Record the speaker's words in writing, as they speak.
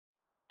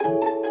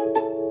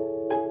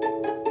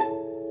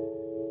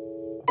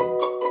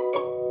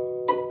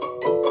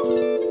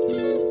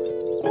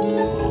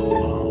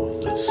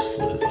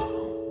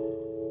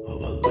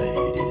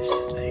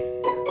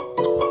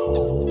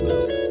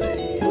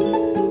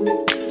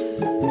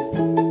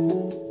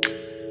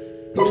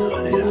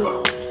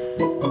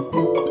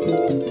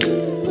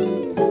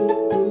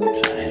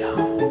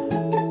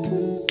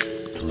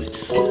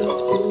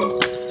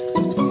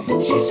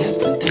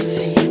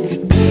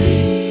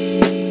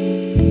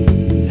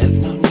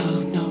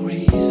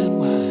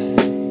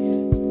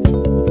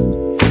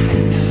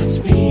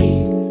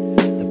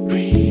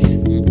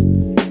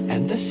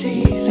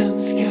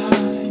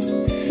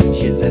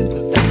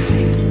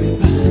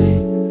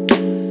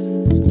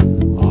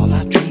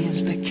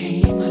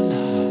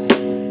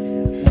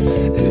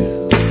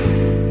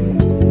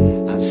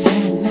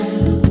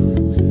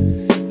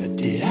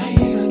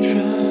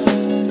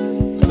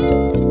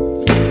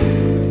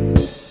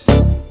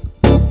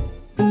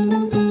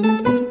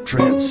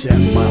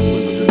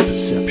unlimited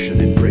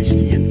perception, embrace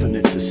the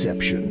infinite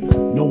deception.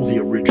 Know the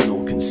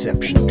original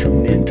conception,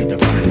 tune in to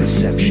divine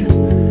reception.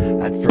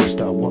 At first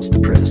I was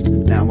depressed,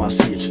 now I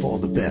see it's for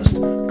the best.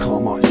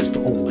 Karma is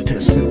the only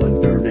test, feel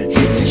it burning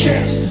in your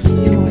chest.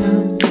 You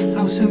and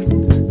I was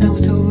certain, now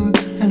it's over,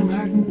 and I'm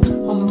hurting.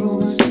 All the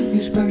rumors,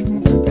 you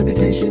spurting,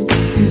 reputations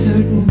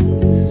deserting,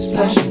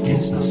 splash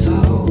against my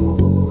soul.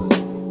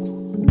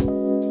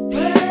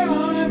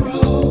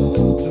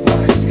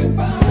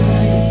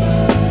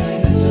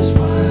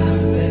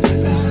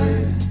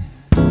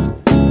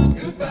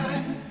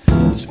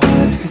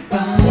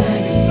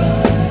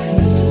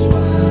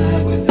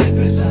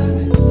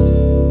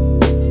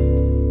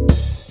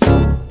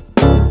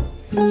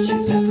 She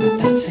left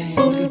without saying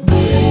goodbye.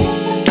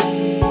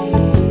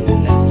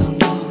 Left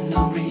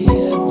no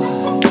reason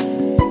why.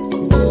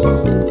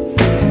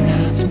 And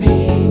now it's me,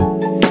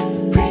 the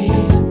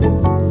breeze,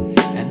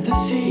 and the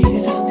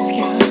seas and the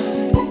sky.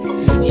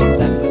 She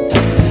left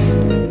without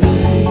saying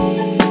goodbye.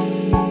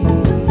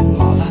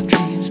 All our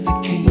dreams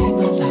became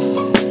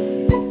alive.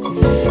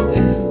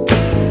 Ooh,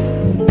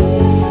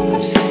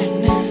 I'm sad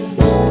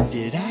now.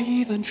 Did I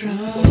even try?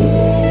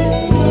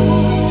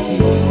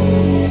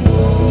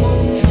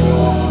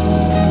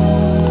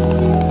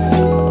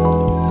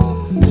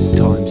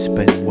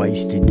 Spent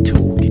wasted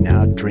talking,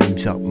 our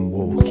dreams up and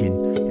walking.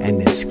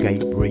 An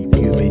escape route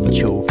you've been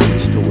chalking,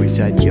 stories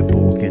had you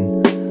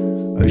balking.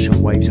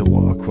 Ocean waves are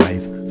what I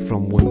crave,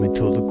 from women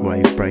to the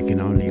grave, breaking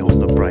only on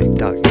the brave.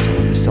 Darkness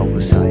on the soul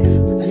is safe.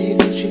 And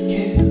even she